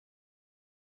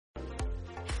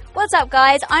What's up,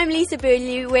 guys? I'm Lisa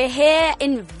Booley. We're here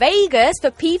in Vegas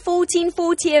for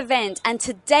P1440 event, and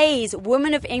today's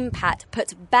Woman of Impact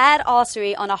puts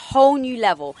badassery on a whole new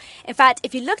level. In fact,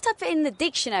 if you looked up in the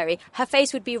dictionary, her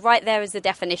face would be right there as the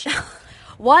definition.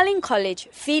 While in college,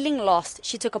 feeling lost,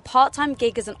 she took a part-time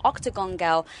gig as an octagon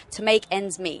girl to make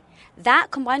ends meet.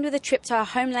 That, combined with a trip to her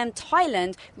homeland,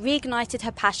 Thailand, reignited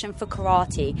her passion for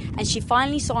karate, and she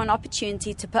finally saw an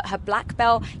opportunity to put her black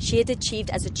belt she had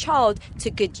achieved as a child to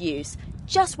good use.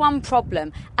 Just one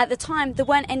problem. At the time, there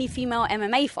weren't any female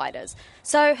MMA fighters,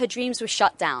 so her dreams were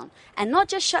shut down. And not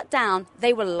just shut down,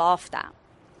 they were laughed at.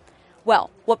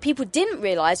 Well, what people didn't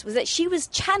realize was that she was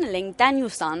channeling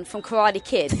Daniel-san from Karate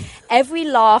Kid. Every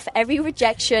laugh, every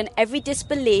rejection, every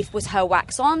disbelief was her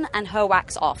wax on and her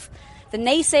wax off. The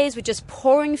naysayers were just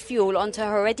pouring fuel onto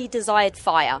her already desired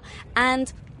fire.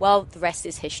 And, well, the rest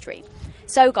is history.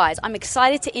 So, guys, I'm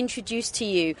excited to introduce to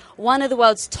you one of the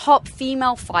world's top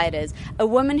female fighters, a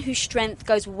woman whose strength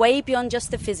goes way beyond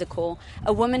just the physical,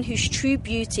 a woman whose true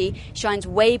beauty shines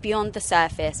way beyond the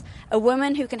surface, a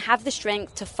woman who can have the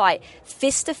strength to fight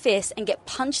fist to fist and get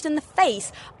punched in the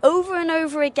face over and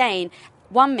over again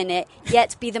 1 minute,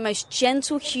 yet be the most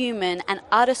gentle human and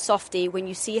utter softie when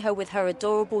you see her with her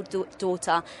adorable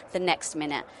daughter the next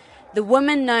minute. The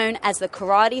woman known as the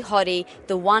karate hottie,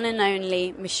 the one and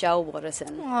only Michelle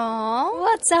Waterson. Aww.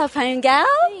 What's up, home gal?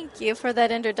 Thank you for that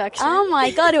introduction. Oh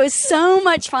my God, it was so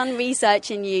much fun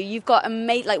researching you. You've got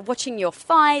watching your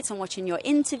fights and watching your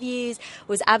interviews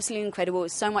was absolutely incredible. It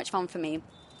was so much fun for me.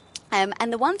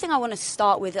 And the one thing I want to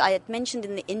start with, I had mentioned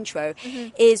in the intro,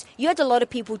 is you had a lot of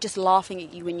people just laughing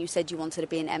at you when you said you wanted to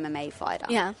be an MMA fighter.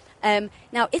 Yeah.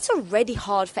 Now, it's already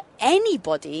hard for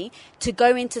anybody to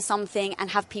go into something and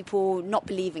have people not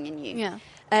believing in you. Yeah.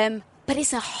 But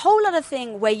it's a whole other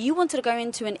thing where you wanted to go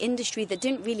into an industry that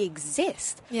didn't really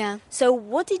exist. Yeah. So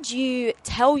what did you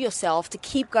tell yourself to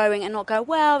keep going and not go,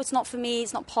 well, it's not for me,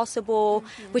 it's not possible,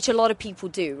 which a lot of people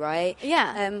do, right?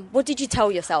 Yeah. What did you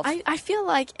tell yourself? I feel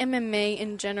like MMA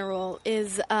in general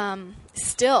is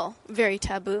still very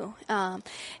taboo.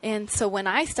 And so when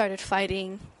I started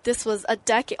fighting, this was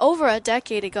over a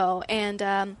decade ago, and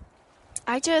I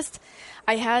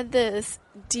had this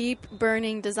deep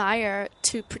burning desire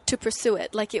to pursue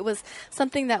it. Like, it was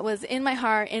something that was in my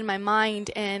heart, in my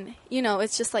mind, and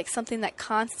it's just like something that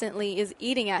constantly is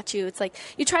eating at you. It's like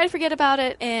you try to forget about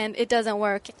it and it doesn't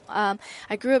work. I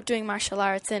grew up doing martial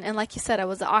arts, and like you said, I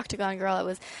was an octagon girl.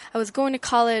 I was going to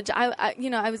college.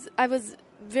 I was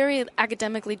very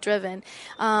academically driven.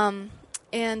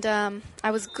 And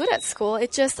I was good at school. I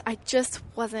just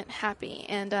wasn't happy,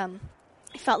 and I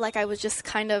felt like I was just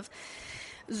kind of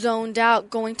zoned out,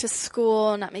 going to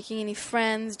school, not making any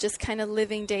friends, just kind of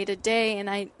living day to day, and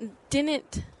it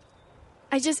didn't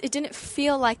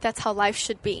feel like that's how life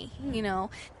should be,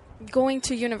 Going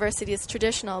to university is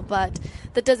traditional, but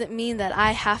that doesn't mean that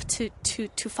I have to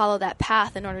follow that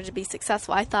path in order to be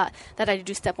successful. I thought that I had to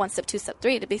do step 1, step 2, step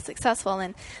 3 to be successful,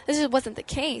 and this just wasn't the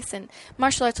case. And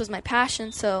martial arts was my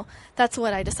passion, so that's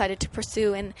what I decided to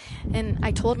pursue. And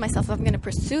I told myself, if I'm going to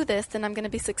pursue this, then I'm going to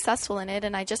be successful in it,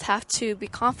 and I just have to be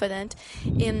confident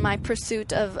in my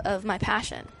pursuit of my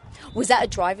passion. Was that a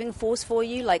driving force for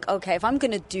you? Like, okay, if I'm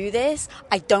going to do this,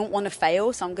 I don't want to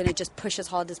fail, so I'm going to just push as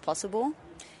hard as possible?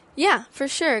 Yeah, for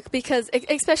sure, because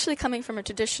especially coming from a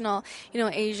traditional,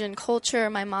 Asian culture,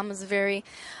 my mom was very,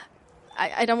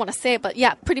 I don't want to say it, but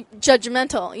yeah, pretty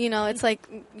judgmental. It's like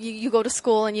you go to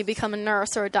school and you become a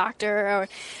nurse or a doctor,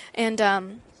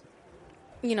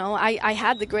 I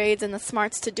had the grades and the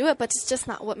smarts to do it, but it's just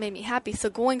not what made me happy. So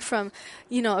going from,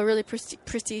 a really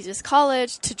prestigious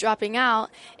college to dropping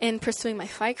out and pursuing my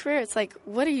fight career, it's like,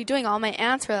 what are you doing? All my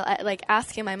aunts were like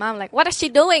asking my mom, like, what is she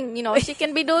doing? She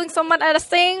can be doing so much other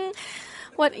thing.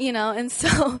 What, and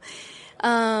so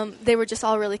they were just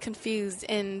all really confused,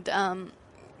 and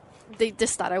they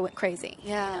just thought I went crazy.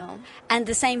 Yeah. And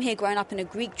the same here, growing up in a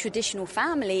Greek traditional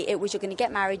family, it was you're going to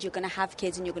get married, you're going to have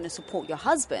kids, and you're going to support your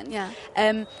husband. Yeah.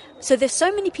 So there's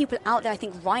so many people out there, I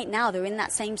think right now, they're in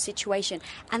that same situation.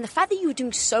 And the fact that you were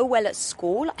doing so well at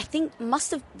school, I think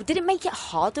did it make it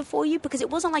harder for you? Because it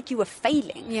wasn't like you were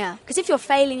failing. Yeah. Because if you're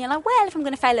failing, you're like, well, if I'm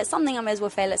going to fail at something, I may as well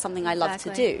fail at something I love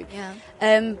to do. Yeah.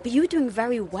 But you were doing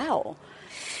very well.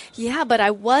 Yeah, but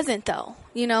I wasn't, though.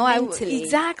 Mentally.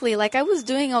 Exactly. Like, I was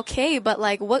doing okay, but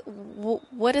like,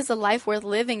 what is a life worth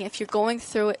living if you're going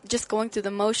through it, just going through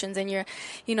the motions, and your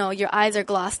eyes are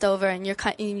glossed over, and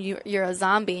you're a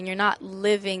zombie, and you're not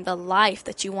living the life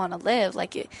that you want to live?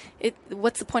 Like,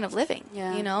 what's the point of living?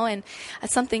 Yeah. And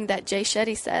it's something that Jay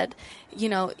Shetty said.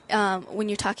 When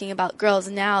you're talking about girls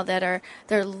now that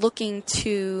they're looking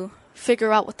to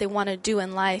figure out what they want to do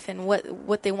in life and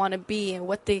what they want to be and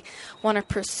what they want to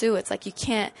pursue. It's like you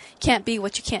can't be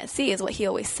what you can't see, is what he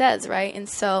always says, right? And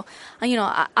so,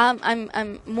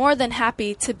 I'm more than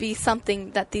happy to be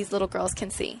something that these little girls can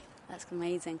see. That's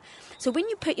amazing. So when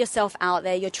you put yourself out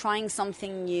there, you're trying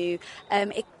something new,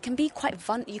 it can be quite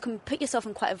you can put yourself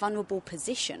in quite a vulnerable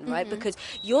position, right? Mm-hmm. Because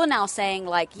you're now saying,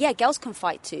 like, yeah, girls can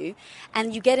fight too.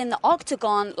 And you get in the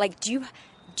octagon, like, do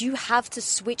you have to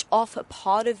switch off a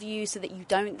part of you so that you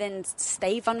don't then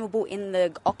stay vulnerable in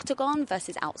the octagon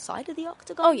versus outside of the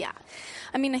octagon? Oh, yeah.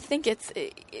 I mean, I think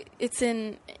it's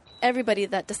in everybody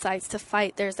that decides to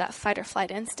fight. There's that fight or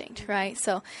flight instinct, right?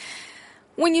 So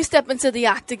when you step into the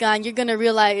octagon, you're going to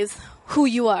realize who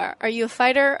you are. Are you a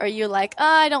fighter? Or are you like,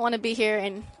 I don't want to be here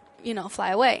and,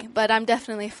 fly away? But I'm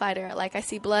definitely a fighter. Like, I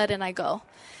see blood and I go.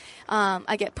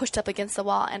 I get pushed up against the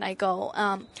wall and I go.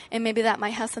 And maybe that might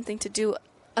have something to do,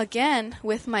 again,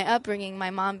 with my upbringing, my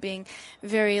mom being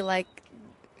very, like,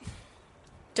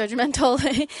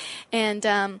 judgmental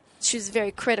and she was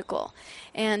very critical.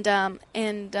 And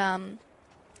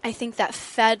I think that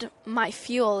fed my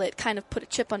fuel. It kind of put a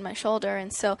chip on my shoulder.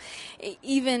 And so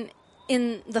even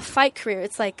in the fight career,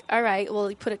 it's like, all right, well,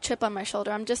 you put a chip on my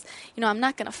shoulder. I'm just, I'm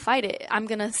not going to fight it. I'm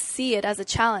going to see it as a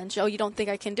challenge. Oh, you don't think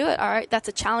I can do it? All right, that's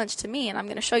a challenge to me, and I'm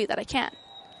going to show you that I can.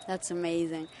 That's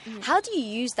amazing. Mm. How do you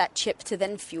use that chip to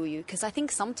then fuel you? Because I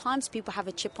think sometimes people have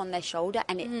a chip on their shoulder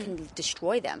and it can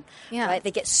destroy them. Yeah. Right? They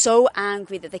get so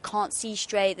angry that they can't see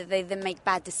straight, that they then make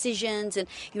bad decisions, and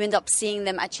you end up seeing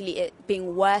them actually it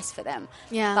being worse for them.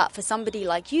 Yeah. But for somebody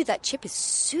like you, that chip is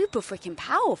super freaking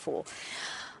powerful.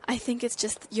 I think it's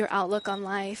just your outlook on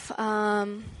life.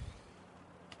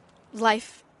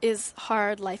 Life is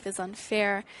hard. Life is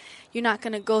unfair. You're not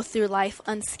going to go through life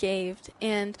unscathed.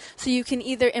 And so you can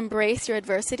either embrace your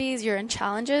adversities, your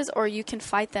challenges, or you can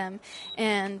fight them.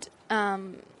 And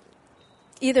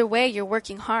either way, you're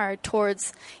working hard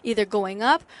towards either going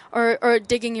up or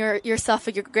digging yourself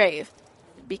in your grave.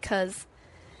 Because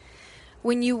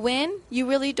when you win, you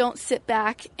really don't sit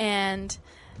back and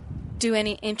do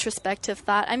any introspective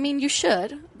thought. I mean, you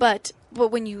should, but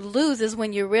when you lose is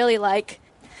when you're really like,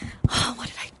 oh, what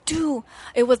did I do?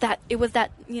 It was that, it's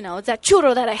that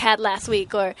churro that I had last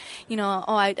week, or,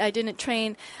 I didn't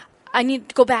train. I need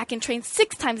to go back and train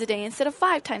 6 times a day instead of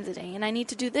 5 times a day. And I need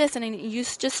to do this. And you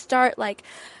just start like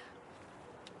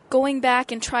going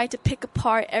back and try to pick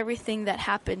apart everything that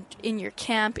happened in your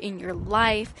camp, in your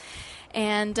life.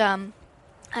 And,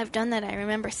 I've done that. I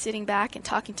remember sitting back and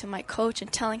talking to my coach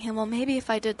and telling him, well, maybe if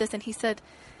I did this. And he said,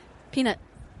 Peanut,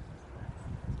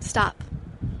 stop.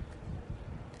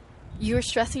 You're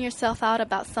stressing yourself out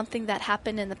about something that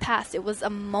happened in the past. It was a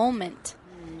moment.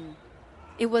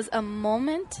 It was a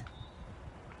moment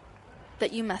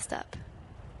that you messed up.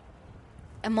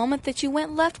 A moment that you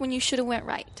went left when you should have went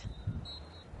right.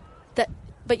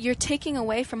 But you're taking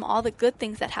away from all the good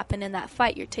things that happened in that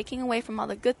fight. You're taking away from all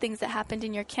the good things that happened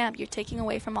in your camp. You're taking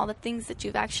away from all the things that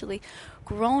you've actually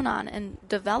grown on and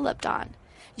developed on.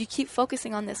 You keep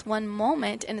focusing on this one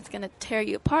moment, and it's going to tear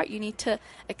you apart. You need to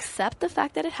accept the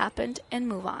fact that it happened and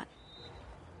move on.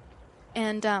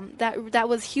 And that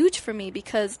was huge for me,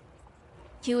 because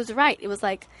he was right. It was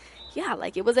like, yeah,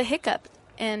 like it was a hiccup.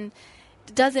 And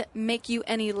it doesn't make you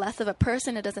any less of a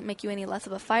person. It doesn't make you any less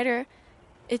of a fighter.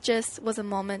 It just was a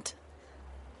moment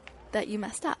that you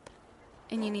messed up.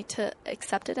 And you need to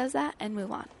accept it as that and move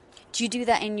on. Do you do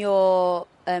that in your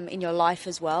life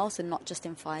as well, so not just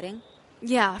in fighting?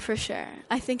 Yeah, for sure.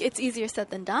 I think it's easier said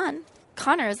than done.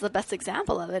 Conor is the best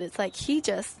example of it. It's like he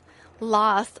just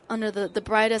lost under the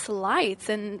brightest lights,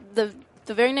 and the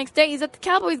very next day he's at the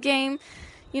Cowboys game,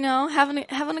 having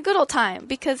a good old time,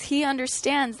 because he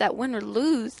understands that win or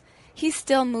lose, he's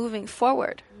still moving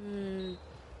forward.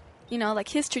 Like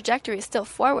his trajectory is still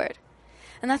forward.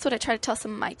 And that's what I try to tell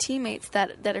some of my teammates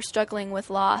that are struggling with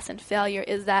loss and failure,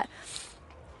 is that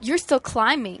you're still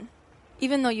climbing.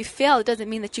 Even though you fail, it doesn't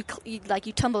mean that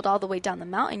you tumbled all the way down the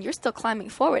mountain. You're still climbing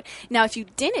forward. Now, if you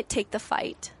didn't take the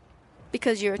fight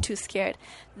because you were too scared,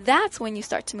 that's when you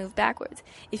start to move backwards.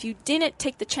 If you didn't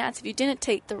take the chance, if you didn't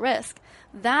take the risk,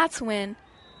 that's when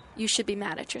you should be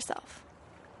mad at yourself.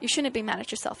 You shouldn't be mad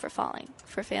at yourself for falling,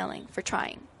 for failing, for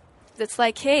trying. It's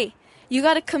like, hey, you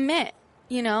got to commit,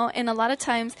 and a lot of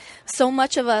times so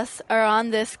much of us are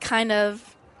on this kind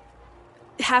of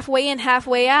halfway in,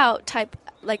 halfway out type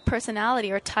like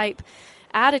personality or type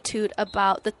attitude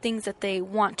about the things that they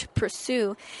want to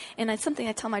pursue. And it's something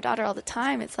I tell my daughter all the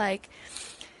time. It's like,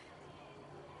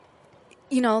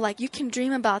 like you can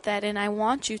dream about that, and I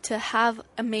want you to have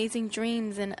amazing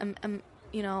dreams and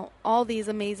all these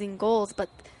amazing goals, but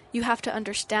you have to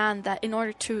understand that in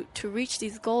order to reach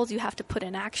these goals, you have to put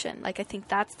in action. Like, I think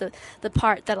that's the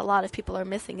part that a lot of people are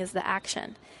missing, is the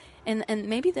action. And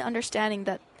maybe the understanding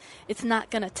that it's not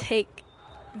going to take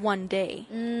one day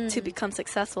to become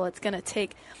successful. It's going to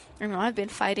take, I've been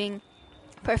fighting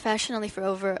professionally for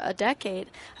over a decade.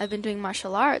 I've been doing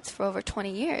martial arts for over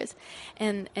 20 years.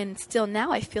 And still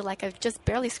now I feel like I've just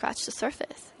barely scratched the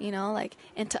surface,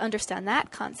 and to understand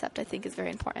that concept, I think, is very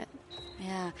important.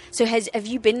 Yeah. So have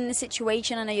you been in a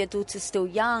situation, I know your daughter's still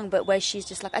young, but where she's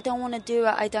just like, I don't want to do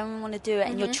it,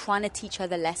 and you're trying to teach her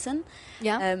the lesson?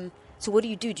 Yeah. So what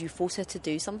do? Do you force her to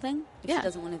do something if she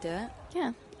doesn't want to do it?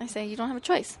 Yeah. I say, you don't have a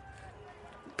choice.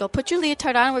 Go put your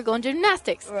leotard on, we're going to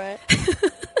gymnastics. Right.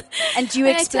 And do you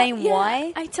explain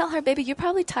why? I tell her, baby, you're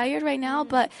probably tired right now,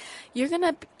 but you're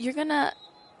gonna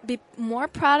be more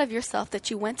proud of yourself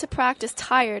that you went to practice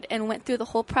tired and went through the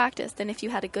whole practice than if you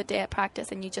had a good day at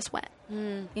practice and you just went.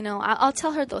 I'll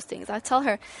tell her those things. I'll tell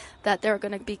her that there are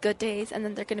going to be good days and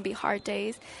then there are going to be hard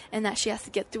days, and that she has to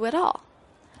get through it all.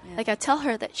 Yeah. Like, I tell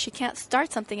her that she can't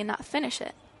start something and not finish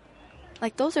it.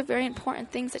 Like, those are very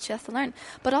important things that she has to learn.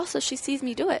 But also, she sees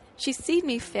me do it. She's seen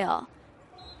me fail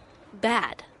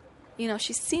bad.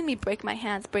 She's seen me break my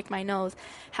hands, break my nose,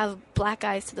 have black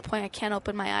eyes to the point I can't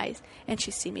open my eyes. And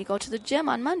she's seen me go to the gym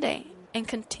on Monday and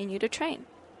continue to train.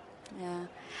 Yeah.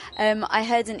 I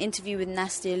heard an interview with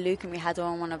Nastia Luke, and we had her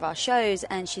on one of our shows,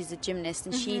 and she's a gymnast,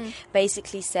 and she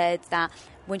basically said that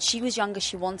when she was younger,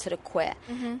 she wanted to quit.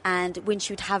 And when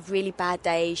she would have really bad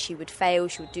days, she would fail,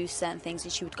 she would do certain things,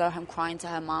 and she would go home crying to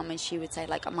her mom, and she would say,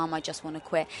 like, Mom, I just want to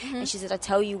quit. And she said, I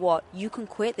tell you what, you can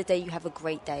quit the day you have a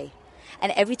great day.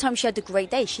 And every time she had a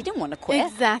great day, she didn't want to quit.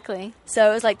 Exactly.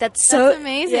 So it was like, that's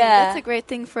amazing. Yeah. That's a great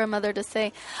thing for a mother to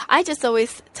say. I just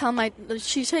always tell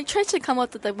she tries to come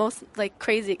up with the most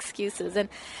crazy excuses. And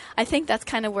I think that's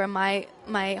kind of where my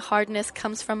hardness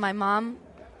comes from my mom.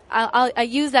 I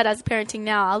use that as parenting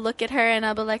now. I'll look at her and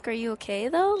I'll be like, are you okay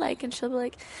though? And she'll be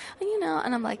like,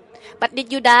 and I'm like, but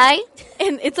did you die?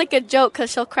 And it's like a joke because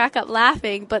she'll crack up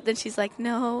laughing, but then she's like,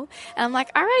 no. And I'm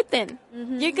like, all right then,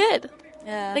 you're good.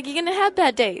 Yeah. Like, you're going to have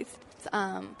bad days.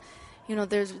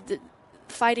 There's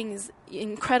fighting is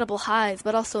incredible highs,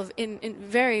 but also in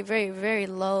very, very, very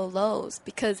low lows,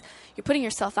 because you're putting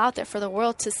yourself out there for the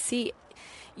world to see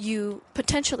you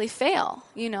potentially fail,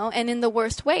 and in the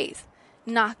worst ways.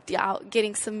 Knocked out,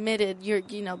 getting submitted, you're,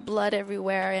 blood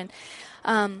everywhere.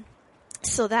 And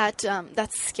so that's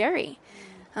scary.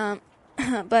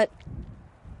 But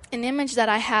an image that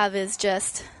I have is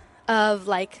just of,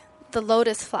 like, the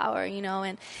lotus flower,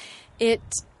 and it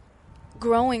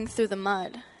growing through the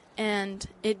mud, and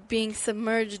it being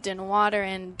submerged in water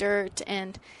and dirt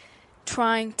and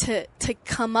trying to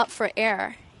come up for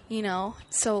air,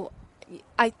 So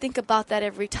I think about that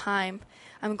every time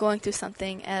I'm going through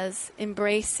something, as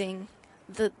embracing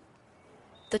the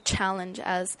challenge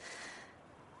as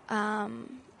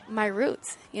my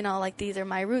roots, like, these are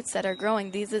my roots that are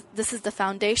growing. This is the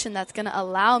foundation that's going to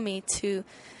allow me to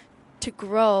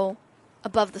grow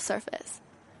above the surface,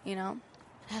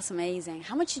 That's amazing.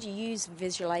 How much did you use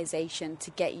visualization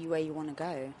to get you where you want to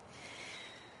go?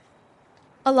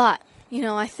 A lot.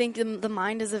 I think the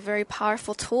mind is a very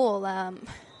powerful tool.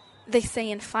 They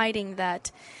say in fighting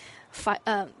that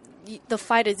the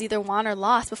fight is either won or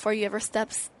lost before you ever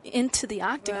steps into the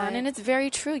octagon. Right. And it's very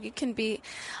true. You can be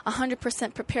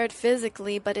 100% prepared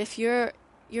physically, but if you're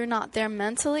not there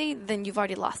mentally, then you've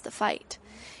already lost the fight.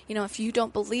 If you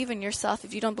don't believe in yourself,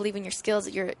 if you don't believe in your skills,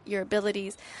 your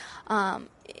abilities,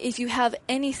 if you have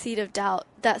any seed of doubt,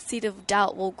 that seed of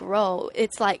doubt will grow.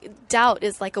 It's like, doubt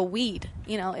is like a weed,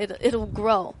 it'll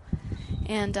grow.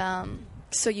 And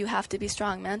so you have to be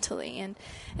strong mentally.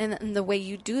 And the way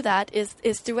you do that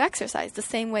is through exercise. The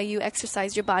same way you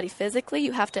exercise your body physically,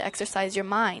 you have to exercise your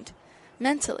mind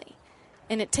mentally.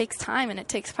 And it takes time and it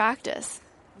takes practice.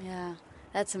 Yeah.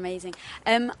 That's amazing.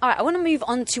 All right, I want to move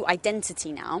on to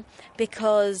identity now,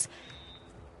 because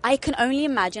I can only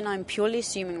imagine, I'm purely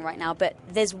assuming right now, but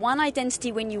there's one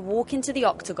identity when you walk into the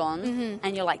octagon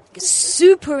and you're like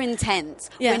super intense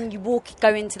when you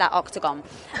go into that octagon.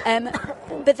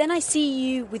 But then I see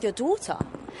you with your daughter,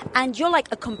 and you're like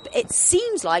it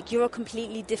seems like you're a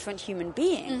completely different human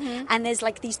being. And there's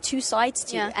like these two sides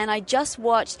to you. And I just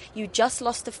watched, you just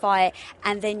lost a fight,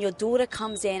 and then your daughter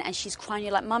comes in and she's crying.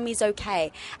 You're like, Mummy's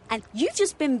okay. And you've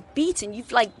just been beaten.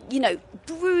 You've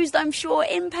bruised, I'm sure,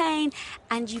 in pain.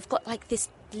 And you've got like this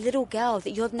little girl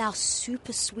that you're now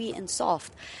super sweet and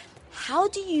soft. How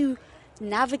do you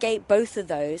navigate both of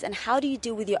those, and how do you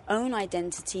deal with your own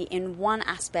identity in one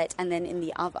aspect and then in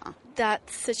the other? That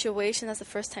situation, that's the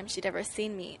first time she'd ever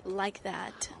seen me like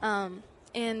that.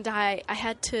 and I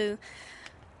had to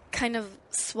kind of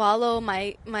swallow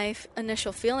my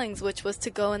initial feelings, which was to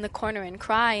go in the corner and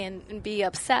cry and be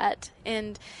upset,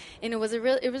 and it was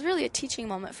really a teaching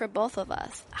moment for both of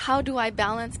us. How do I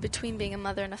balance between being a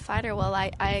mother and a fighter? Well,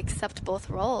 I accept both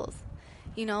roles.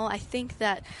 You know, I think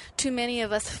that too many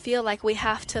of us feel like we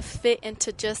have to fit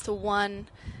into just one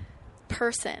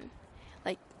person.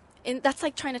 Like, and that's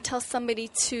like trying to tell somebody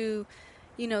to,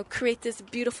 you know, create this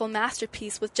beautiful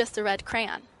masterpiece with just a red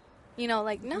crayon. You know,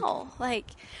 like, no, like,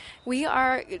 we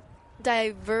are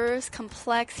diverse,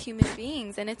 complex human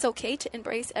beings, and it's okay to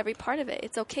embrace every part of it.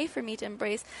 It's okay for me to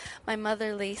embrace my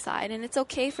motherly side, and it's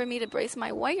okay for me to embrace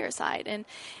my warrior side.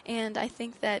 And I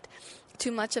think that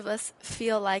too much of us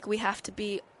feel like we have to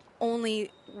be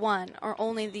only one or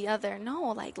only the other.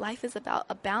 No, like, life is about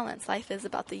a balance. Life is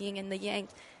about the yin and the yang.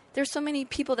 There's so many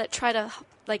people that try to,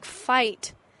 like,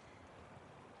 fight,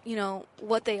 you know,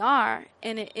 what they are,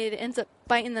 and it ends up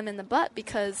biting them in the butt,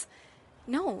 because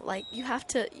no, like, you have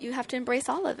to embrace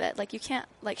all of it. Like, you can't,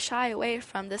 like, shy away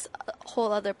from this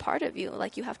whole other part of you.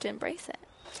 Like, you have to embrace it.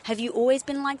 Have you always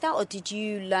been like that, or did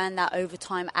you learn that over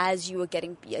time as you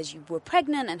were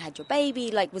pregnant and had your baby?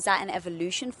 Like, was that an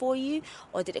evolution for you,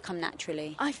 or did it come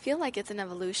naturally? I feel like it's an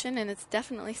evolution, and it's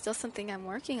definitely still something I'm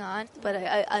working on.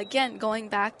 But again, going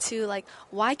back to, like,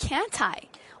 why can't I?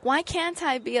 Why can't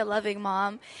I be a loving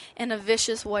mom and a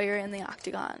vicious warrior in the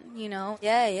octagon, you know?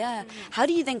 Yeah. Mm-hmm. How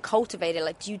do you then cultivate it?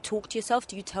 Like, do you talk to yourself?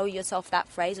 Do you tell yourself that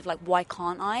phrase of, like, why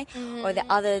can't I? Mm-hmm. Or are there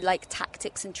other, like,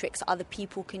 tactics and tricks that other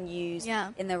people can use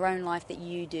in their own life that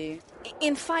you do?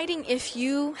 In fighting, if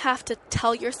you have to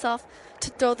tell yourself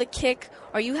to throw the kick,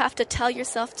 or you have to tell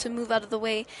yourself to move out of the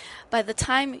way, by the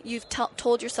time you've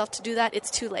told yourself to do that,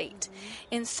 it's too late.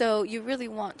 Mm-hmm. And so you really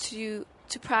want to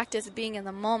practice being in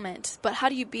the moment. But how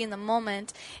do you be in the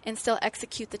moment and still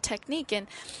execute the technique? And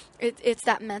it's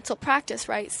that mental practice,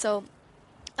 right? So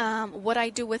what I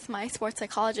do with my sports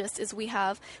psychologist is we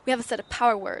have a set of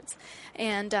power words.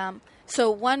 And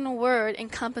so one word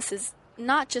encompasses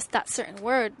not just that certain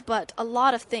word, but a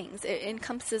lot of things. It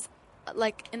encompasses,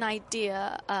 like, an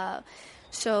idea.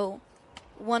 So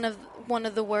one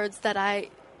of the words that I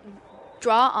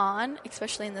draw on,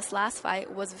 especially in this last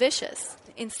fight, was vicious.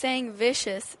 In saying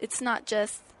vicious, it's not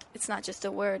just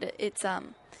a word. It's a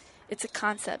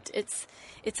concept. It's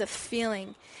a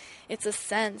feeling. It's a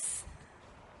sense.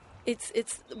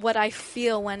 It's what I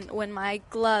feel when my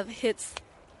glove hits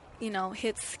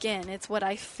skin. It's what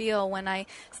I feel when I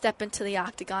step into the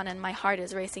octagon and my heart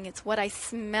is racing. It's what I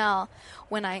smell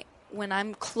when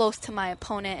I'm close to my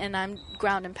opponent and I'm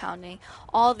ground and pounding.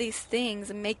 All these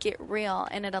things make it real,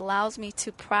 and it allows me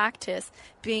to practice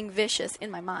being vicious in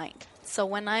my mind. So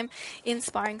when I'm in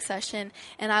sparring session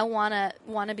and I wanna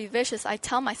be vicious, I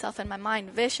tell myself in my mind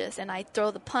vicious, and I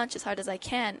throw the punch as hard as I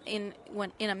can in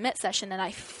a mitt session, and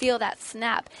I feel that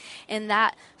snap, and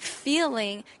that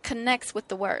feeling connects with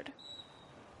the word.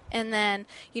 And then,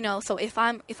 you know, so if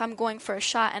I'm going for a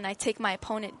shot and I take my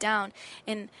opponent down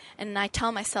and I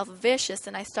tell myself vicious,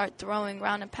 and I start throwing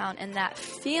ground and pound, and that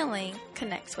feeling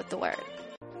connects with the word.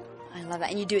 I love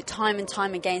that. And you do it time and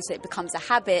time again, so it becomes a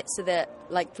habit, so that,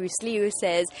 like Bruce Lee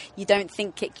says, you don't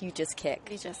think kick, you just kick.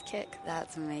 You just kick.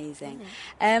 That's amazing.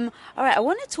 Mm-hmm. All right, I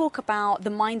want to talk about the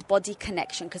mind-body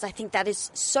connection, because I think that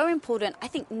is so important. I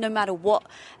think no matter what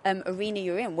arena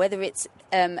you're in, whether it's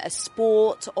a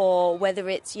sport or whether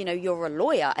it's, you know, you're a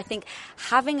lawyer, I think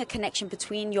having a connection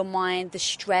between your mind, the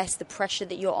stress, the pressure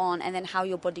that you're on, and then how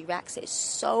your body reacts is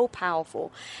so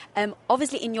powerful.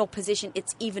 Obviously, in your position,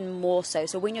 it's even more so.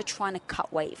 So when you're trying to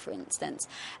cut weight, for instance,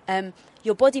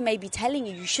 your body may be telling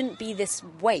you shouldn't be this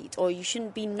weight, or you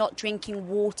shouldn't be not drinking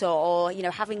water, or, you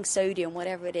know, having sodium,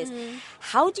 whatever it is. Mm-hmm.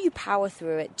 How do you power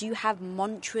through it? Do you have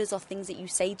mantras or things that you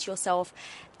say to yourself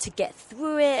to get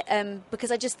through it?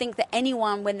 Because I just think that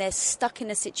anyone, when they're stuck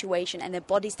in a situation and their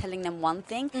body's telling them one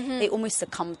thing, they almost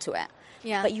succumb to it.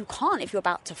 Yeah. But you can't. If you're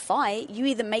about to fight, you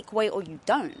either make weight or you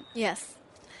don't. Yes.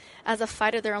 As a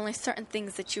fighter, there are only certain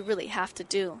things that you really have to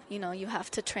do. You know, you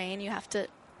have to train, you have to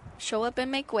show up and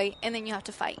make weight, and then you have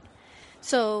to fight.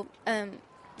 So,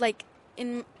 like,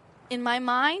 in my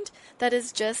mind, that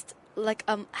is just like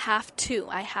have to.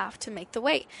 I have to make the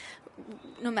weight.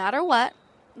 No matter what,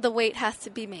 the weight has to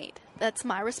be made. That's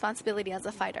my responsibility as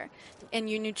a fighter. And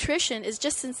your nutrition is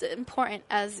just as important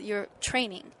as your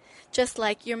training. Just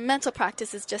like your mental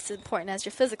practice is just as important as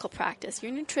your physical practice.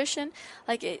 Your nutrition,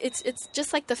 like, it's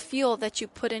just like the fuel that you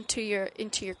put into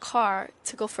your car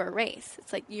to go for a race.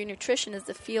 It's like your nutrition is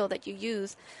the fuel that you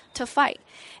use to fight,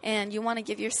 and you want to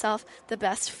give yourself the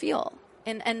best fuel.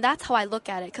 And that's how I look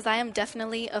at it, because I am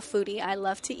definitely a foodie. I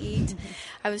love to eat.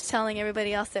 I was telling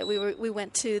everybody else that we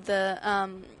went to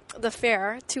the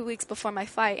fair 2 weeks before my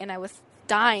fight, and I was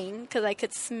dying because I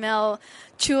could smell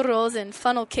churros and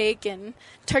funnel cake and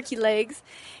turkey legs,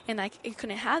 and I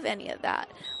couldn't have any of that.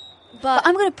 But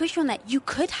I'm going to push you on that. You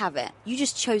could have it. You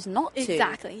just chose not to.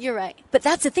 Exactly. You're right. But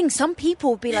that's the thing. Some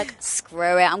people will be like,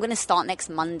 screw it. I'm going to start next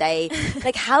Monday.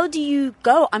 Like, how do you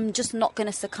go? I'm just not going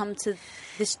to succumb to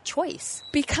this choice.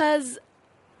 Because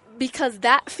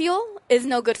that fuel is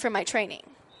no good for my training.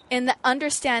 And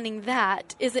understanding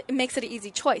that it makes it an easy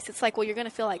choice. It's like, well, you're going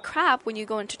to feel like crap when you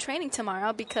go into training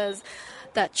tomorrow because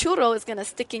that churro is going to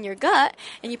stick in your gut,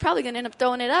 and you're probably going to end up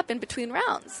throwing it up in between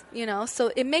rounds, you know? So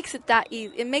it makes it that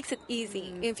easy. It makes it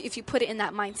easy if you put it in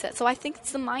that mindset. So I think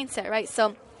it's the mindset, right?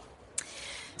 So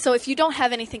if you don't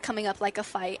have anything coming up like a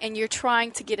fight and you're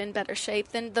trying to get in better shape,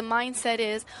 then the mindset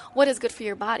is, what is good for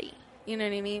your body? You know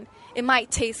what I mean? It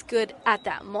might taste good at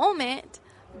that moment,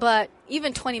 but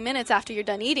even 20 minutes after you're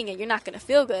done eating it, you're not going to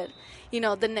feel good. You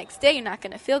know, the next day you're not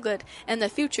going to feel good, and the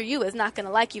future you is not going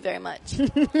to like you very much.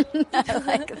 I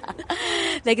like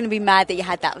that. They're going to be mad that you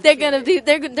had that.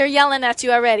 They're yelling at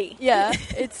you already. Yeah,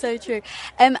 it's so true.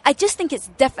 I just think it's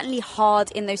definitely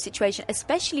hard in those situations,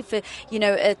 especially for, you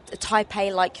know, a type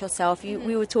A like yourself.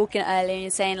 We were talking earlier and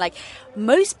you're saying, like,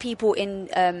 most people in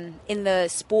the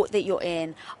sport that you're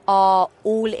in are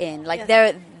all in. Like,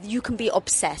 you can be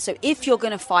obsessed. So if you're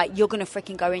going to fight, you're going to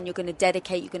freaking go in, you're going to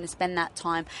dedicate, you're going to spend that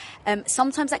time.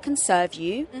 Sometimes that can serve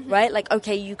you, right? Like,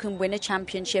 okay, you can win a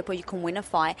championship or you can win a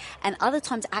fight, and other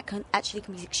times that can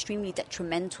be extremely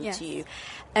detrimental to you.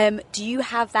 Do you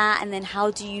have that? And then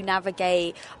how do you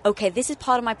navigate, okay, this is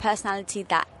part of my personality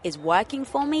that is working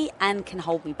for me and can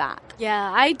hold me back?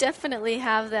 Yeah, I definitely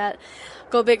have that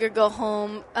go big or go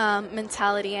home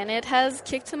mentality, and it has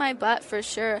kicked my butt for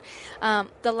sure.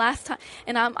 The last time,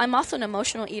 and I'm also an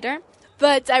emotional eater,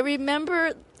 but I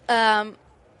remember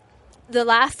the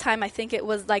last time, I think it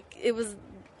was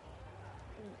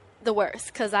the worst,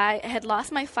 because I had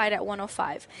lost my fight at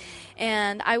 105,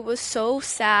 and I was so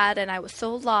sad, and I was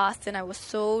so lost, and I was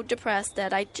so depressed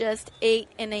that I just ate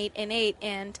and ate and ate,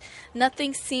 and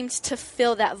nothing seemed to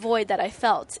fill that void that I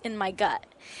felt in my gut.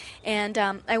 And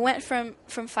I went from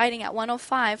fighting at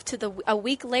 105 to a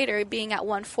week later being at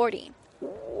 140.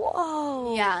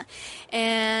 Whoa. Yeah.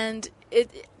 And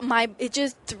it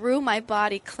just threw my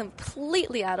body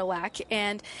completely out of whack,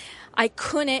 and I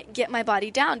couldn't get my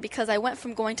body down, because I went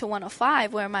from going to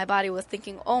 105 where my body was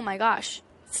thinking, oh my gosh,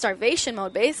 starvation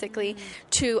mode basically,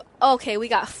 to, okay, we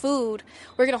got food,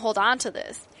 we're going to hold on to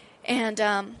this. And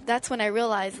that's when I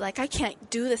realized, like, I can't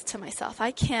do this to myself.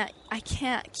 I can't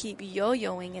keep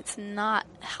yo-yoing. It's not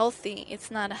healthy.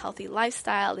 It's not a healthy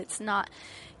lifestyle. It's not,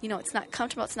 it's not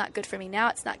comfortable. It's not good for me now.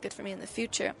 It's not good for me in the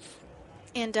future.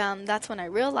 And that's when I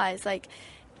realized, like,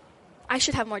 I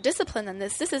should have more discipline than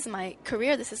this. This is my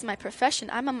career. This is my profession.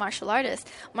 I'm a martial artist.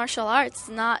 Martial arts is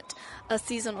not a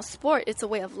seasonal sport. It's a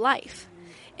way of life.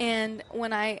 And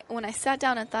when I sat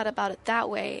down and thought about it that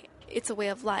way, it's a way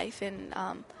of life. And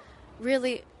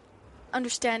really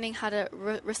understanding how to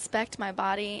respect my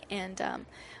body and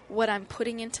what I'm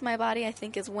putting into my body, I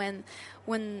think, is when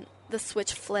the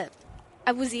switch flipped.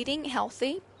 I was eating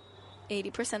healthy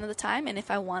 80% of the time, and if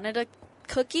I wanted a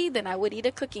cookie, then I would eat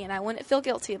a cookie, and I wouldn't feel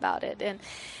guilty about it. And,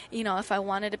 if I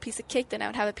wanted a piece of cake, then I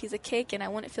would have a piece of cake, and I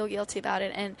wouldn't feel guilty about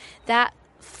it. And that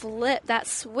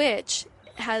switch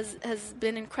has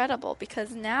been incredible,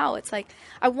 because now it's like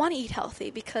I want to eat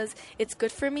healthy because it's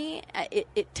good for me.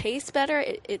 It tastes better.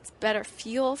 It's better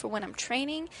fuel for when I'm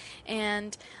training,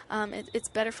 and it's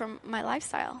better for my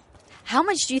lifestyle. How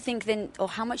much do you think then, or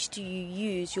how much do you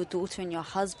use your daughter and your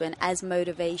husband as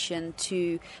motivation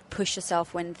to push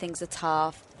yourself when things are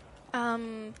tough?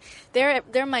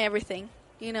 They're my everything.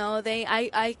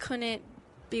 I couldn't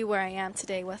be where I am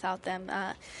today without them.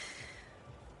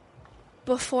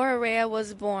 Before Araya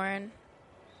was born,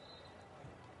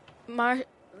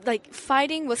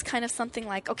 fighting was kind of something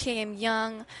like, okay, I'm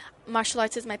young, martial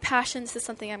arts is my passion, this is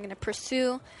something I'm going to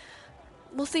pursue.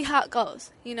 We'll see how it goes,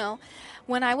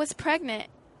 When I was pregnant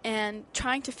and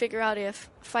trying to figure out if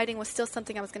fighting was still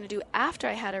something I was going to do after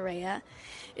I had Araya,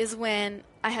 is when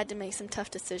I had to make some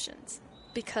tough decisions,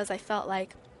 because I felt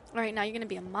like, all right, now you're going to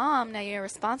be a mom, now you're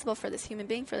responsible for this human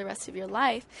being for the rest of your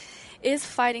life. Is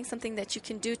fighting something that you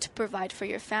can do to provide for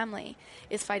your family?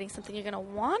 Is fighting something you're going to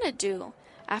want to do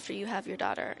after you have your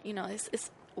daughter?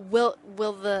 Will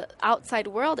the outside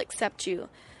world accept you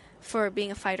for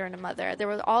being a fighter and a mother? There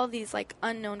were all of these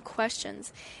unknown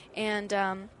questions, and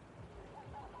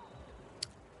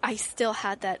I still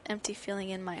had that empty feeling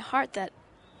in my heart that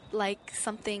like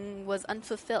something was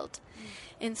unfulfilled.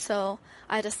 And so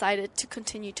I decided to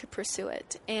continue to pursue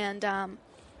it. And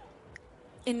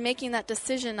in making that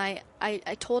decision, I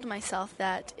told myself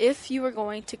that if you were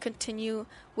going to continue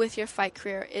with your fight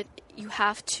career, you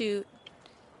have to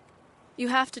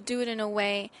do it in a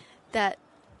way that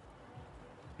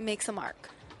makes a mark.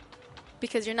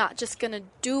 Because you're not just going to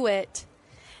do it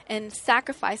and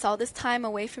sacrifice all this time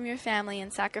away from your family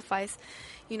and sacrifice,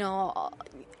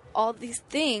 all these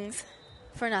things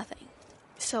for nothing.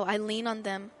 So I lean on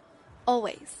them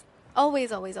always.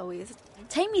 Always, always, always.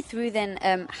 Take me through then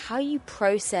how you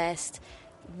processed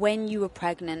when you were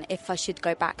pregnant, if I should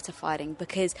go back to fighting,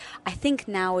 because I think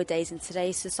nowadays in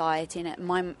today's society, and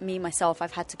myself,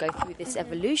 I've had to go through this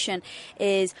evolution,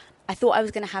 is I thought I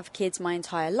was going to have kids my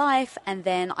entire life, and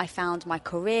then I found my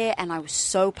career, and I was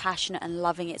so passionate and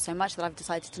loving it so much that I've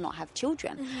decided to not have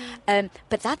children.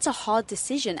 But that's a hard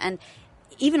decision, and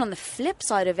even on the flip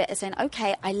side of it, is saying,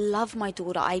 okay, I love my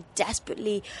daughter. I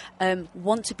desperately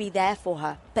want to be there for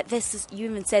her. But you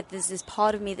even said there's this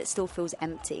part of me that still feels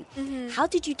empty. How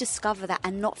did you discover that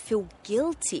and not feel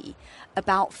guilty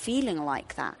about feeling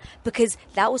like that? Because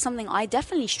that was something I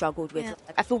definitely struggled with. Yeah.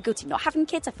 Like, I feel guilty not having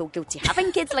kids. I feel guilty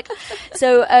having kids.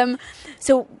 So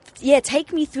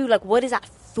take me through, what is that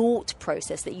thought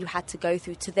process that you had to go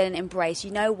through to then embrace,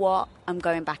 you know what, I'm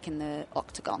going back in the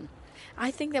octagon? I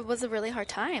think that was a really hard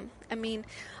time. I mean,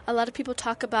 a lot of people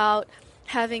talk about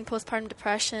having postpartum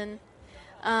depression.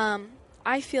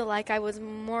 I feel like I was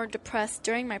more depressed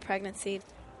during my pregnancy.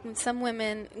 Some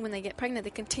women, when they get pregnant, they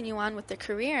continue on with their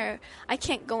career. I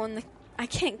can't go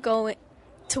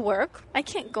to work. I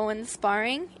can't go in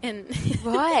sparring, and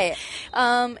right.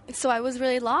 So I was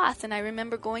really lost. And I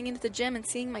remember going into the gym and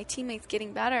seeing my teammates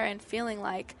getting better and feeling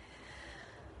like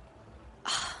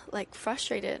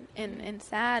frustrated and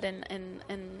sad and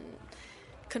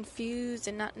confused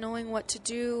and not knowing what to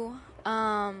do.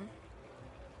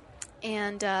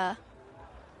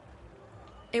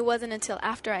 It wasn't until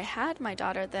after I had my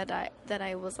daughter that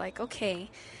I was like, okay,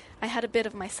 I had a bit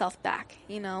of myself back,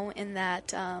 in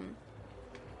that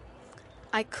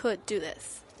I could do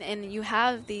this. And you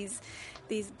have these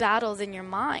battles in your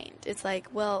mind. It's like,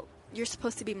 well, you're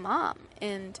supposed to be mom,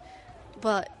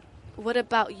 but what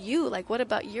about you? What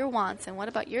about your wants and what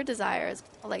about your desires?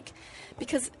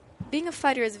 Because being a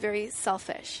fighter is a very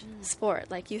selfish sport.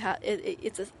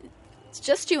 It's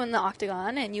just you in the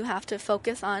octagon, and you have to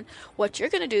focus on what you're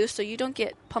going to do so you don't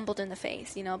get pummeled in the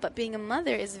face, But being a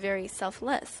mother is very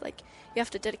selfless. You have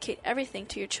to dedicate everything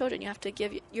to your children. You have to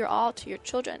give your all to your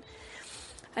children.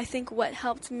 I think what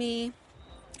helped me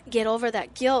get over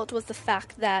that guilt was the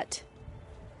fact that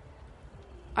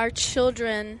our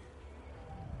children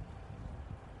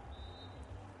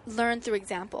learn through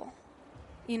example.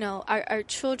 Our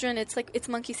children, it's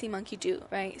monkey see, monkey do,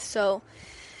 right? So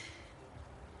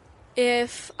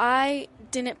if I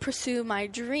didn't pursue my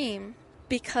dream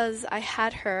because I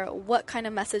had her, what kind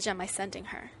of message am I sending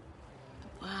her?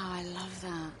 Wow, I love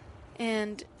that.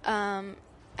 And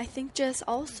I think just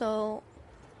also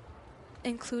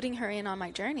including her in on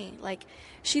my journey.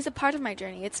 She's a part of my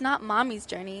journey. It's not mommy's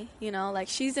journey,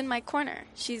 she's in my corner.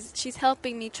 She's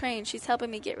helping me train. She's helping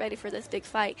me get ready for this big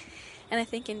fight. And I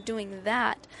think in doing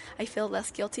that, I feel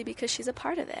less guilty because she's a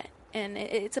part of it. And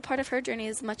it's a part of her journey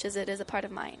as much as it is a part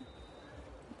of mine.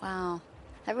 Wow.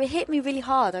 That hit me really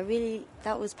hard.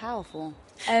 That was powerful.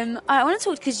 I want to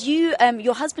talk, because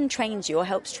your husband trains you or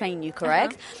helps train you,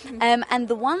 correct? Uh-huh. And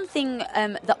the one thing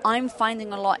that I'm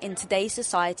finding a lot in today's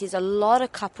society is a lot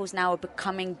of couples now are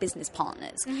becoming business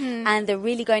partners, and they're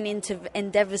really going into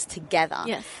endeavors together.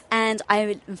 Yes. And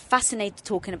I'm fascinated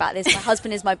talking about this. My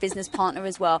husband is my business partner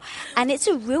as well, and it's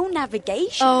a real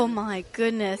navigation. Oh my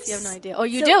goodness, you have no idea. Oh,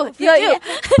 you do. You do. Yeah.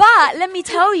 But let me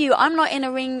tell you, I'm not in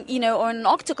a ring, or an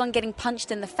octagon getting punched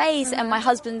in the face, and my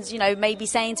husband's, maybe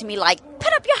saying to me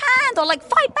put up your hand or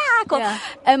fight back,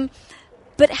 or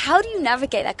but how do you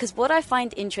navigate that? Because what I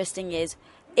find interesting is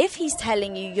if he's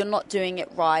telling you you're not doing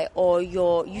it right, or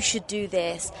you should do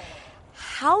this,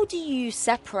 how do you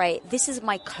separate this is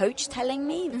my coach telling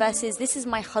me versus this is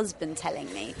my husband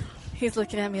telling me? He's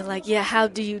looking at me how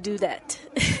do you do that?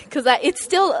 Because it's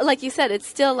still, like you said, it's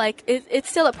still it's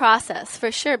still a process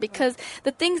for sure, because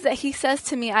the things that he says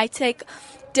to me I take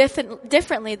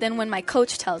differently than when my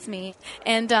coach tells me.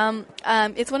 And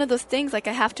it's one of those things, I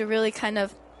have to really kind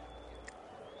of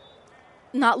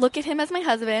not look at him as my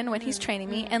husband when he's training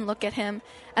me, and look at him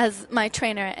as my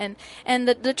trainer. And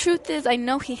the truth is, I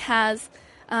know he has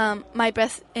my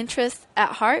best interest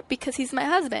at heart because he's my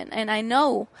husband. And I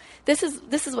know this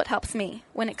is what helps me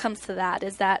when it comes to that,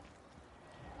 is that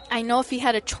I know if he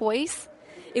had a choice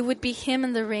it would be him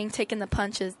in the ring taking the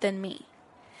punches than me.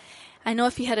 I know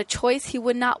if he had a choice, he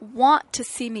would not want to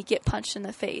see me get punched in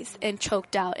the face and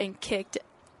choked out and kicked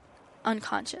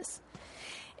unconscious.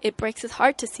 It breaks his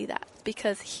heart to see that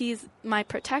because he's my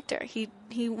protector.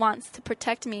 He wants to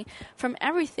protect me from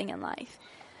everything in life.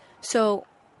 So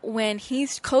when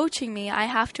he's coaching me, I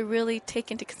have to really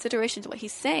take into consideration what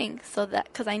he's saying, so that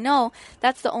because I know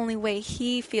that's the only way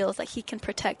he feels like he can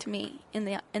protect me in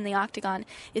the octagon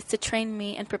is to train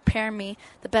me and prepare me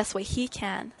the best way he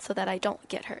can so that I don't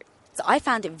get hurt. So I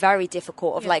found it very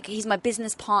difficult of like, he's my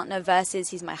business partner versus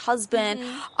he's my husband.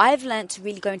 I've learned to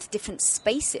really go into different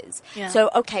spaces. So,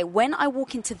 okay, when I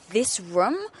walk into this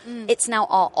room, it's now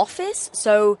our office.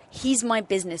 So he's my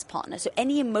business partner. So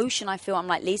any emotion I feel, I'm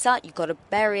like, Lisa, you got to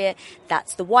bury it.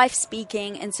 That's the wife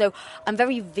speaking. And so I'm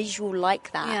very visual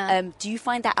like that. Do you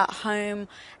find that at home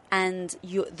and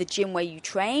the gym where you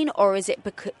train, or is it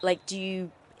because, like, do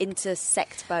you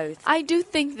intersect both? I do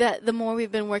think that the more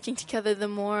we've been working together, the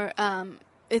more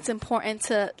it's important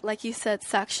to, like you said,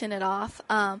 section it off.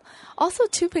 Also,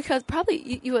 too, because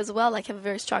probably you as well, like, have a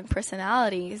very strong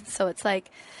personality. So it's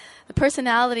like the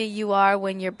personality you are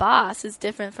when you're boss is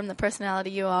different from the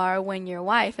personality you are when you're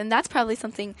wife. And that's probably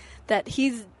something that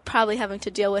he's probably having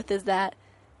to deal with, is that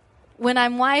when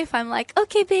I'm wife, I'm like,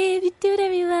 okay, babe, you do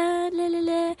whatever you want, la, la,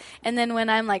 la. And then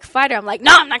when I'm like fighter, I'm like,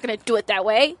 no, I'm not going to do it that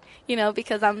way,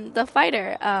 because I'm the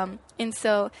fighter. And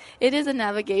so it is a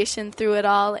navigation through it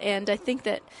all. And I think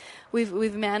that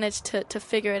we've managed to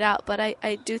figure it out. But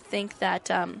I do think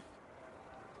that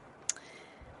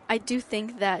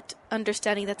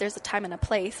understanding that there's a time and a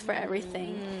place for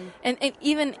everything. And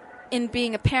even in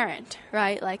being a parent,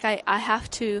 right? Like I have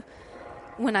to,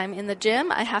 when I'm in the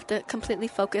gym, I have to completely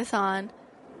focus on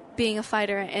being a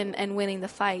fighter and winning the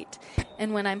fight.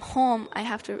 And when I'm home, I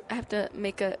have to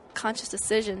make a conscious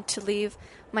decision to leave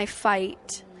my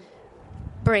fight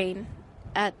brain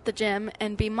at the gym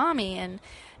and be mommy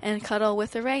and cuddle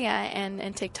with Araya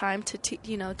and take time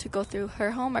to go through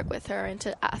her homework with her and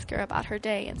to ask her about her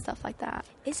day and stuff like that.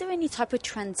 Is there any type of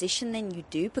transition then you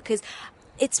do? Because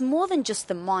it's more than just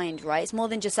the mind, right? It's more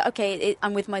than just, okay,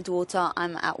 I'm with my daughter,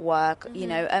 I'm at work,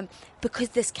 because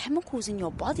there's chemicals in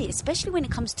your body, especially when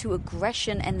it comes to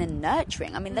aggression and then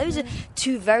nurturing. I mean, those are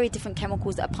two very different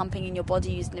chemicals that are pumping in your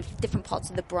body using different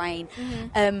parts of the brain.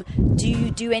 Do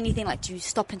you do anything, like, do you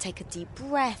stop and take a deep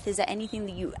breath? Is there anything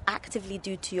that you actively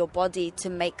do to your body to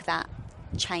make that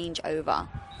change over?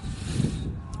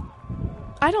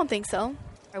 I don't think so.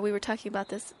 We were talking about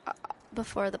this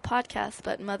before the podcast,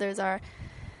 but mothers are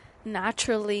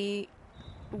naturally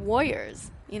warriors.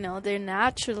 They're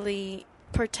naturally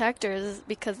protectors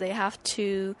because they have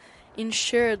to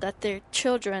ensure that their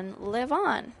children live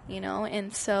on,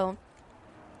 and so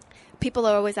people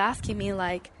are always asking me,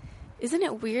 like, isn't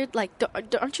it weird, like,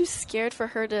 aren't you scared for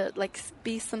her to, like,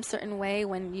 be some certain way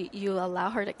when you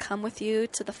allow her to come with you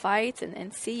to the fights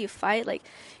and see you fight? Like,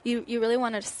 you really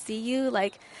want to see you,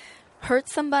 like, hurt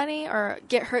somebody or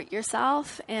get hurt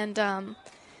yourself? And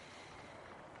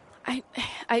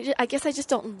I guess I just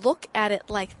don't look at it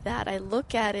like that. I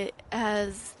look at it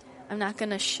as, I'm not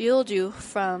going to shield you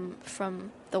from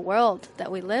the world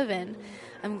that we live in.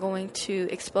 I'm going to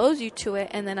expose you to it,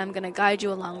 and then I'm going to guide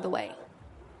you along the way.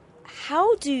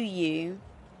 How do you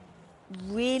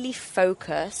really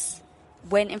focus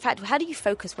how do you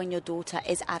focus when your daughter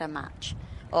is at a match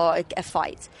or a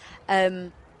fight?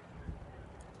 Because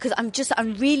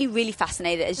I'm really, really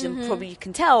fascinated, as you probably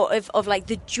can tell, of like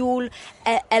the dual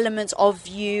elements of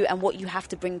you and what you have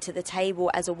to bring to the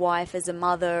table as a wife, as a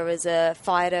mother, as a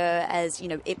fighter, as,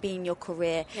 it being your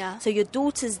career. Yeah. So your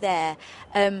daughter's there.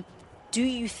 Do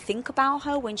you think about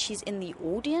her when she's in the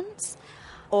audience?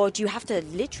 Or do you have to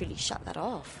literally shut that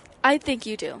off? I think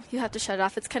you do. You have to shut it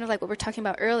off. It's kind of like what we were talking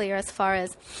about earlier as far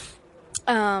as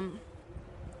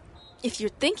if you're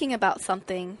thinking about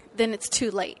something, then it's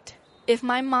too late. If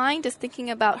my mind is thinking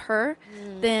about her,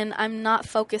 then I'm not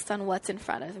focused on what's in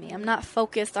front of me. I'm not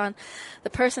focused on the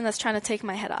person that's trying to take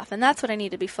my head off. And that's what I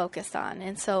need to be focused on.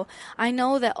 And so I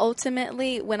know that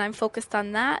ultimately when I'm focused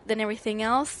on that, then everything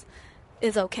else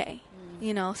is okay.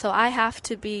 So I have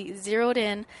to be zeroed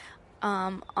in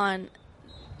on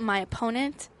my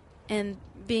opponent and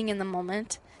being in the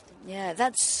moment. Yeah,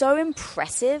 that's so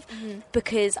impressive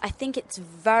because I think it's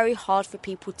very hard for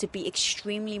people to be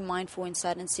extremely mindful in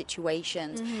certain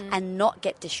situations and not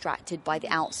get distracted by the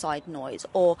outside noise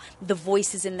or the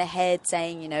voices in the head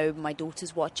saying, my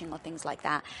daughter's watching or things like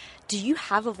that. Do you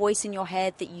have a voice in your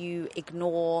head that you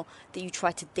ignore, that you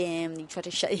try to dim, that you try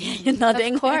to shut? You're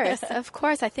nodding. Of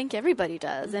course. I think everybody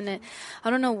does. And I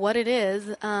don't know what it is.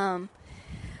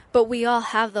 But we all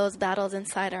have those battles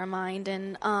inside our mind,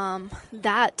 and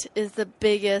that is the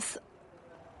biggest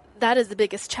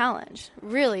challenge.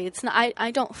 Really, it's not.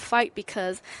 I don't fight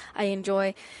because I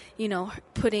enjoy,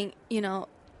 putting,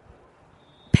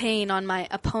 pain on my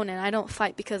opponent. I don't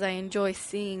fight because I enjoy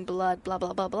seeing blood, blah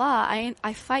blah blah blah.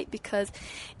 I fight because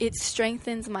it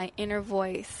strengthens my inner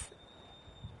voice.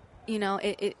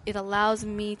 It allows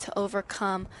me to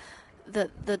overcome the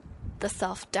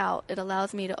self-doubt. It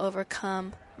allows me to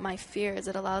overcome my fears.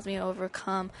 It allows me to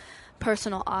overcome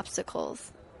personal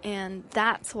obstacles. And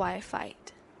that's why I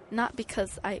fight. Not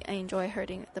because I enjoy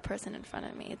hurting the person in front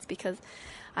of me. It's because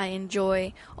I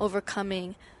enjoy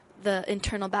overcoming the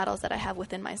internal battles that I have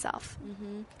within myself.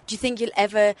 Mm-hmm. Do you think you'll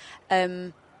ever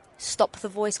stop the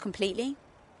voice completely?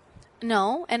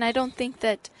 No, and I don't think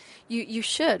that you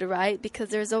should, right? Because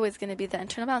there's always going to be the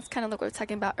internal balance, kind of like what we were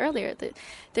talking about earlier, that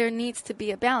there needs to be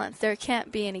a balance. There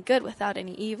can't be any good without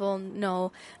any evil,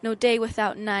 no day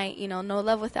without night, no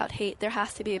love without hate. There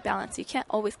has to be a balance. You can't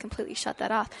always completely shut that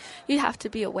off. You have to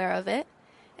be aware of it,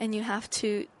 and you have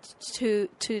to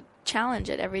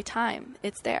challenge it every time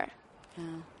it's there. Yeah.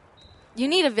 You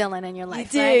need a villain in your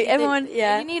life, you do. right? Everyone,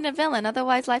 yeah. You need a villain,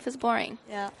 otherwise life is boring.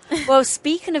 Yeah. Well,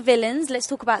 speaking of villains, let's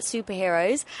talk about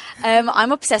superheroes.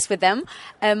 I'm obsessed with them.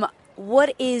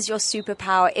 What is your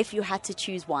superpower if you had to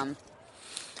choose one?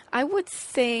 I would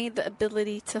say the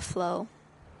ability to flow.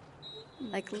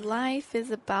 Like, life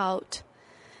is about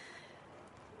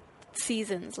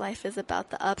seasons. Life is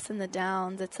about the ups and the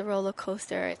downs. It's a roller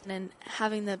coaster. And then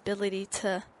having the ability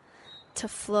to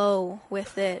flow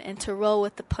with it and to roll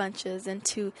with the punches and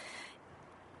to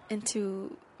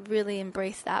really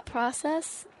embrace that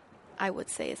process, I would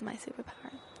say is my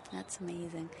superpower. That's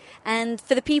amazing. And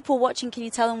for the people watching, can you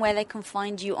tell them where they can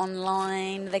find you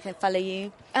online, they can follow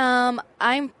you? I'm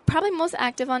probably most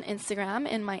active on Instagram,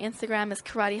 and my Instagram is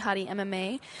Karate Hottie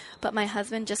MMA. But my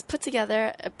husband just put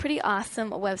together a pretty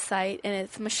awesome website, and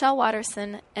it's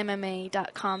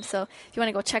MichelleWattersonMMA.com. So if you want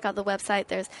to go check out the website,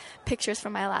 there's pictures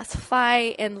from my last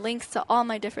fight and links to all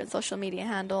my different social media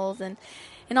handles and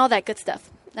all that good stuff.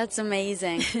 That's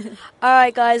amazing. All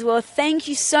right, guys. Well, thank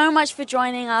you so much for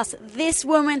joining us. This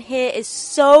woman here is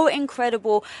so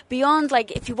incredible. Beyond,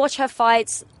 if you watch her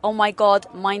fights, oh my God,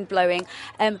 mind-blowing.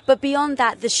 But beyond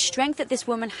that, the strength that this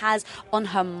woman has on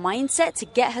her mindset to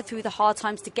get her through the hard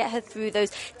times, to get her through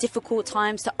those difficult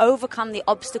times, to overcome the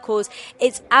obstacles,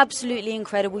 it's absolutely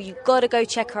incredible. You've got to go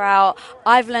check her out.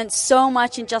 I've learned so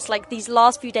much in just these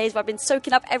last few days where I've been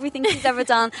soaking up everything she's ever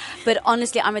done. But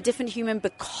honestly, I'm a different human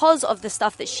because of the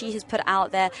stuff that she has put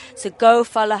out there. So go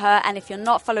follow her. And if you're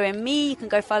not following me, you can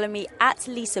go follow me at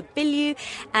Lisa Bilyeu.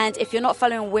 And if you're not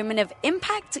following Women of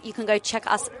Impact, you can go check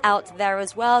us out there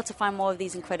as well to find more of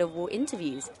these incredible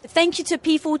interviews. Thank you to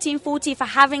P1440 for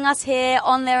having us here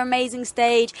on their amazing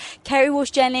stage. Kerry Walsh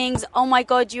Jennings, oh my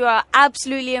God, you are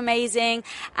absolutely amazing.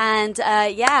 And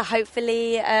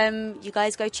hopefully you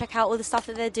guys go check out all the stuff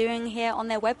that they're doing here on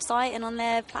their website and on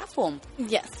their platform.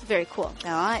 Yes, very cool.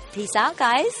 All right, peace out,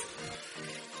 guys.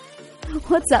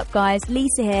 What's up, guys?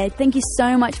 Lisa here. Thank you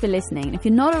so much for listening. If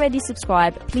you're not already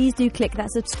subscribed, please do click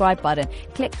that subscribe button.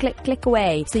 Click, click, click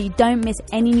away so you don't miss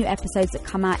any new episodes that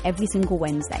come out every single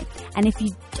Wednesday. And if you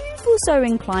do feel so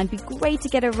inclined, it'd be great to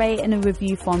get a rate and a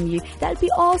review from you. That'd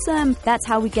be awesome. That's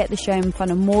how we get the show in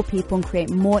front of more people and create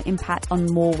more impact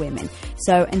on more women.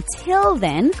 So until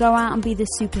then, go out and be the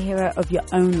superhero of your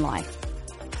own life.